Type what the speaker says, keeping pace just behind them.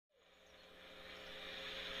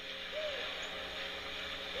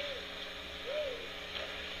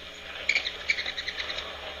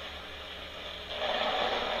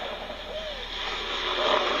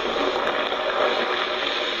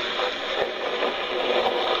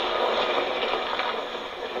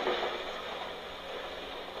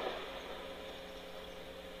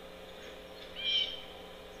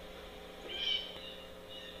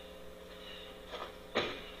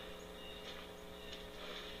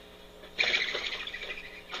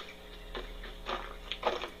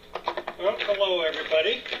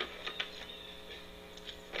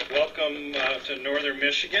to northern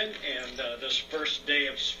Michigan, and this first day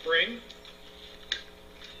of spring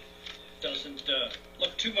doesn't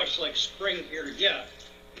look too much like spring here yet.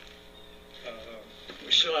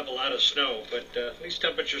 We still have a lot of snow, but these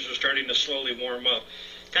temperatures are starting to slowly warm up.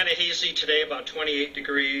 Kind of hazy today, about 28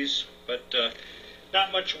 degrees, but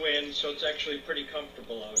not much wind, so it's actually pretty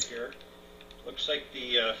comfortable out here. Looks like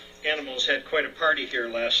the animals had quite a party here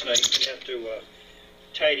last night. We have to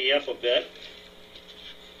tidy up a bit,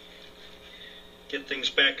 get things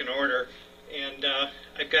back in order. And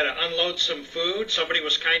I've got to unload some food. Somebody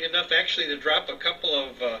was kind enough actually to drop a couple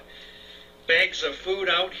of bags of food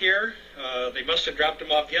out here. They must have dropped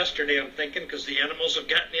them off yesterday, I'm thinking, because the animals have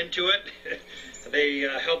gotten into it. They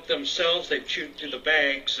helped themselves. They've chewed through the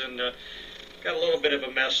bags and got a little bit of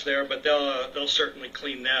a mess there, but they'll certainly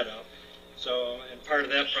clean that up. So, and part of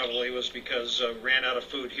that probably was because ran out of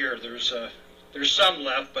food here. There's some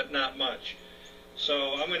left, but not much.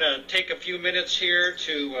 So I'm going to take a few minutes here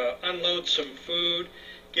to unload some food,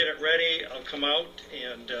 get it ready. I'll come out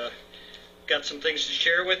and got some things to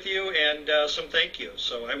share with you and some thank yous.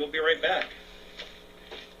 So I will be right back.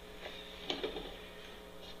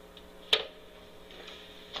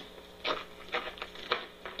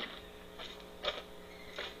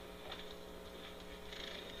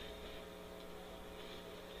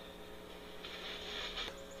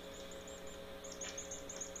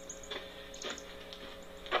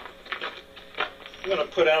 I'm going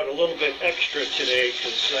to put out a little bit extra today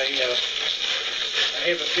because I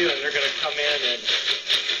have a feeling they're going to come in and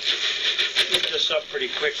eat this up pretty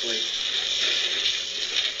quickly.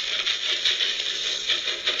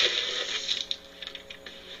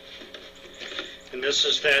 And this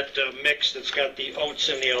is that mix that's got the oats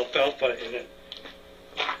and the alfalfa in it.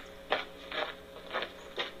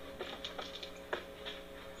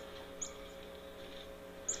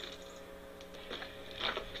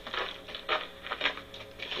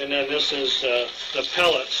 And then this is the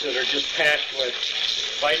pellets that are just packed with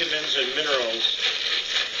vitamins and minerals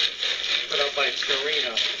put up by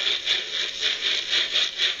Purina.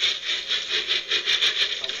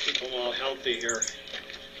 I'll keep them all healthy here.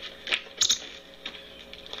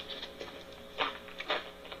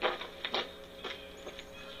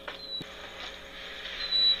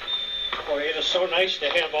 Boy, it is so nice to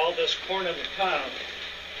have all this corn on the cob.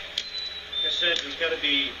 Like I said, there's got to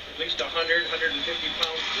be at least 100, 150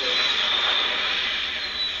 pounds worth.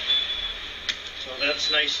 So that's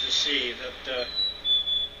nice to see. That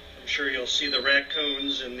I'm sure you'll see the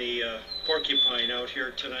raccoons and the porcupine out here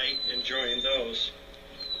tonight enjoying those.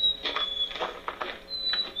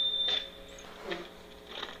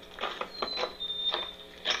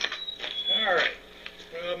 All right.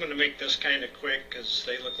 Well, I'm going to make this kind of quick because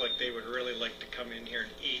they look like they would really like to come in here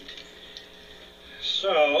and eat.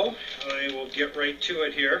 So I will get right to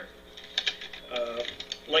it here. I'd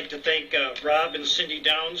like to thank Rob and Cindy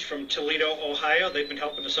Downs from Toledo, Ohio. They've been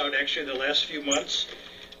helping us out actually the last few months.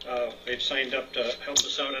 They've signed up to help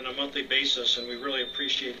us out on a monthly basis, and we really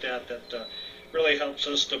appreciate that. That really helps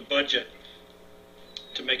us to budget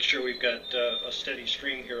to make sure we've got a steady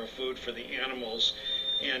stream here of food for the animals.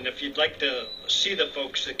 And if you'd like to see the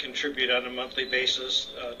folks that contribute on a monthly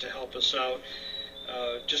basis to help us out,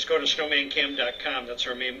 just go to snowmancam.com. That's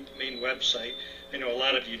our main website. I know a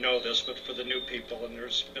lot of you know this, but for the new people, and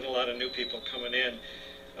there's been a lot of new people coming in.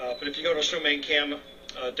 But if you go to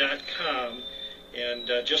snowmancam.com,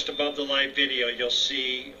 and just above the live video, you'll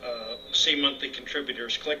see monthly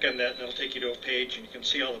contributors. Click on that, and it'll take you to a page, and you can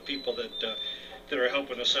see all the people that are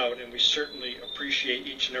helping us out. And we certainly appreciate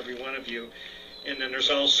each and every one of you. And then there's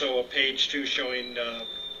also a page too showing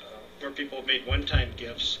where people have made one-time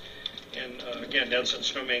gifts. And again, that's at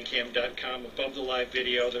snowmancam.com. Above the live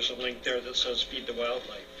video, there's a link there that says Feed the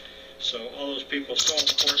Wildlife. So all those people, so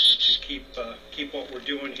important to keep what we're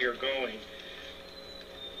doing here going.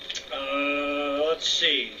 Let's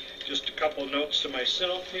see, just a couple notes to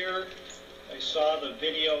myself here. I saw the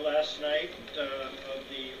video last night of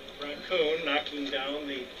the raccoon knocking down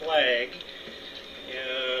the flag.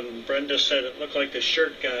 And Brenda said it looked like the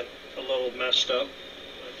shirt got a little messed up.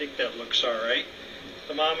 I think that looks all right.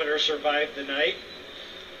 Thermometer survived the night.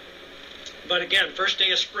 But again, first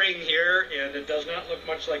day of spring here, and it does not look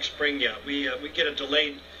much like spring yet. We get a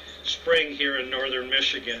delayed spring here in northern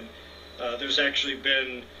Michigan. There's actually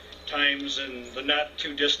been times in the not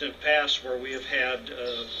too distant past where we have had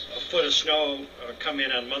a foot of snow come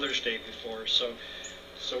in on Mother's Day before. So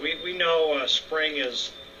we know spring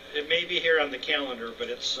is, it may be here on the calendar, but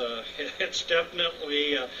it's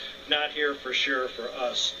definitely not here for sure for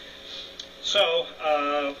us. So,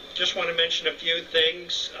 just want to mention a few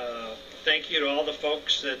things. thank you to all the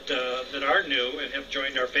folks that are new and have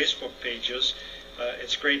joined our Facebook pages.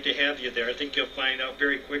 It's great to have you there. I think you'll find out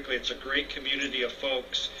very quickly it's a great community of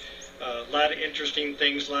folks. A lot of interesting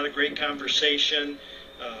things, a lot of great conversation,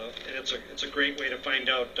 and it's a great way to find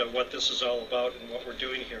out what this is all about and what we're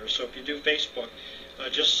doing here. So if you do Facebook,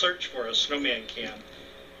 just search for us, Snowman Cam,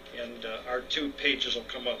 and our two pages will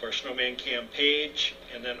come up, our Snowman Cam page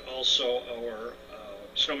and then also our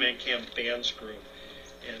Snowman Cam fans group.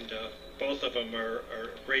 And both of them are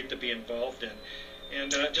great to be involved in.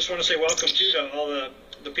 And just want to say welcome too to all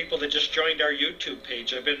the people that just joined our YouTube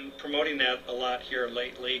page. I've been promoting that a lot here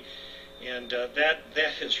lately, and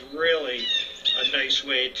that is really a nice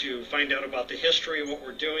way to find out about the history of what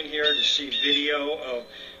we're doing here, to see video of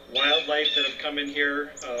wildlife that have come in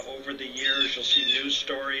here over the years. You'll see news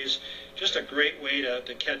stories. Just a great way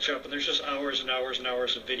to catch up. And there's just hours and hours and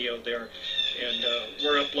hours of video there, and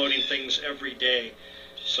we're uploading things every day.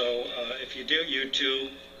 So if you do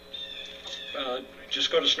YouTube,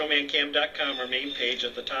 just go to snowmancam.com, our main page.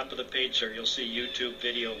 At the top of the page there, you'll see YouTube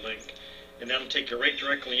video link, and that'll take you right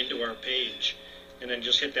directly into our page. And then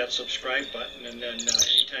just hit that subscribe button, and then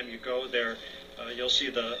anytime you go there, you'll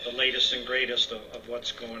see the latest and greatest of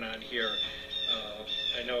what's going on here.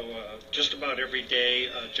 I know just about every day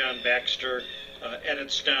John Baxter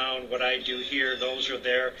edits down what I do here. Those are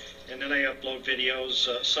there. And then I upload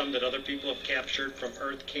videos, some that other people have captured from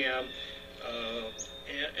EarthCam.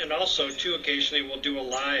 And also, too, occasionally we'll do a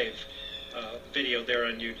live video there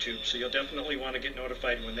on YouTube. So you'll definitely want to get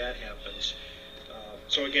notified when that happens.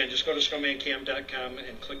 So again, just go to snowmancam.com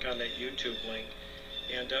and click on that YouTube link.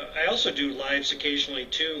 And I also do lives occasionally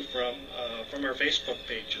too from our Facebook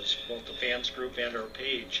pages, both the fans group and our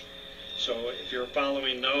page. So if you're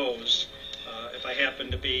following those, if I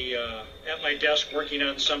happen to be at my desk working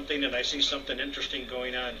on something and I see something interesting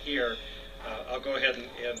going on here, I'll go ahead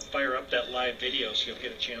and fire up that live video so you'll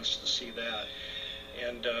get a chance to see that.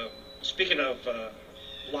 And speaking of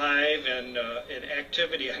live and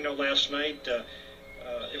activity, I know last night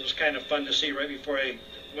it was kind of fun to see. Right before I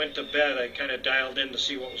went to bed, I kind of dialed in to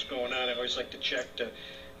see what was going on. I always like to check to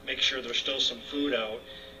make sure there's still some food out.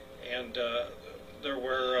 And there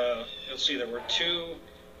were, let's see, there were 2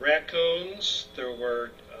 raccoons, there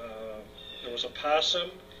was a possum,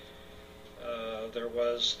 there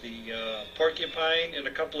was the porcupine, and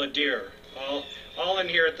a couple of deer, all in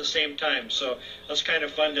here at the same time. So that's kind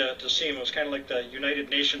of fun to see them. It was kind of like the United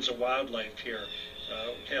Nations of Wildlife here.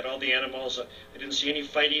 We had all the animals. I didn't see any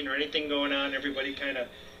fighting or anything going on. Everybody kind of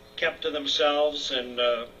kept to themselves, and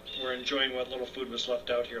were enjoying what little food was left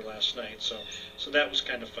out here last night. So that was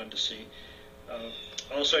kind of fun to see.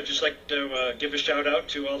 Also, I'd just like to give a shout out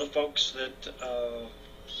to all the folks that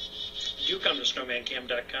do come to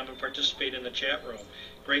snowmancam.com and participate in the chat room.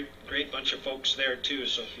 Great bunch of folks there too.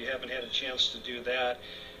 So if you haven't had a chance to do that,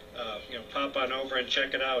 pop on over and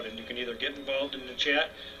check it out, and you can either get involved in the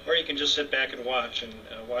chat or you can just sit back and watch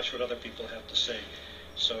what other people have to say.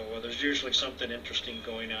 So there's usually something interesting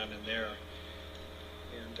going on in there.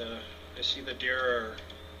 And I see the deer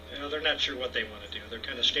are, they're not sure what they want to do. They're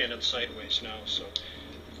kind of standing sideways now, so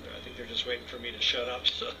I think they're just waiting for me to shut up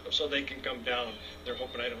so they can come down. They're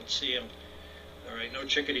hoping I don't see them. All right, no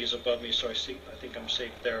chickadees above me, so I think I'm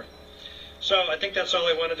safe there. So I think that's all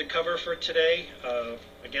I wanted to cover for today.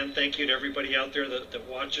 Again, thank you to everybody out there that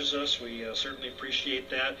watches us. We certainly appreciate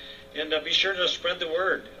that. And be sure to spread the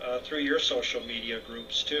word through your social media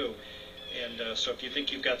groups too. And so if you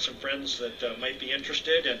think you've got some friends that might be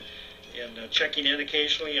interested in checking in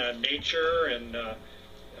occasionally on nature and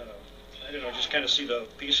I don't know, just kind of see the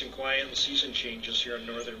peace and quiet and the season changes here in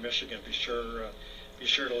northern Michigan, be sure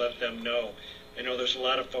to let them know. I know there's a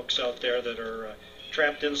lot of folks out there that are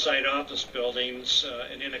trapped inside office buildings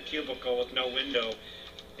and in a cubicle with no window,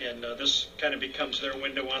 and this kind of becomes their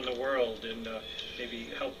window on the world, and maybe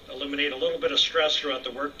help eliminate a little bit of stress throughout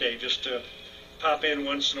the workday, just to pop in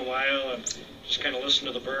once in a while and just kind of listen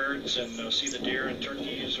to the birds and see the deer and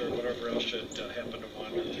turkeys or whatever else should happen to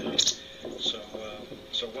wander through.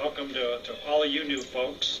 So welcome to all of you new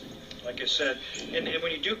folks. Like I said, and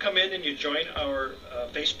when you do come in and you join our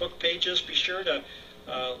Facebook pages, be sure to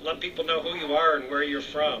let people know who you are and where you're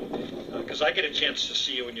from, because I get a chance to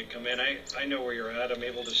see you when you come in. I know where you're at. I'm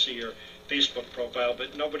able to see your Facebook profile,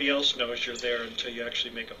 but nobody else knows you're there until you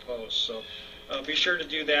actually make a post. So be sure to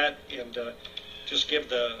do that, and just give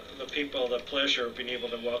the people the pleasure of being able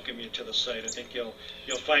to welcome you to the site. I think you'll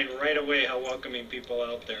find right away how welcoming people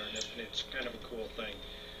out there, and it's kind of a cool thing.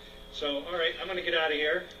 So, all right, I'm going to get out of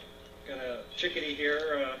here. Got a chickadee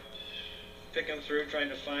here picking through, trying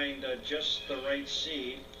to find just the right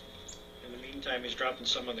seed. In the meantime, he's dropping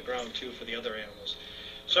some on the ground, too, for the other animals.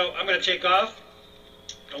 So I'm going to take off.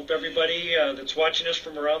 Hope everybody that's watching us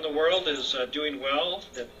from around the world is doing well,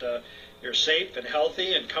 that you're safe and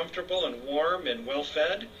healthy and comfortable and warm and well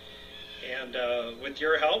fed. And with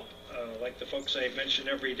your help, like the folks I mention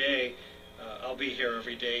every day, I'll be here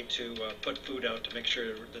every day to put food out to make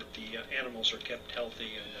sure that the animals are kept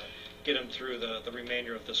healthy and get them through the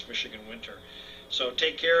remainder of this Michigan winter. So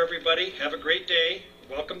take care, everybody. Have a great day.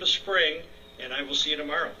 Welcome to spring, and I will see you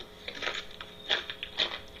tomorrow.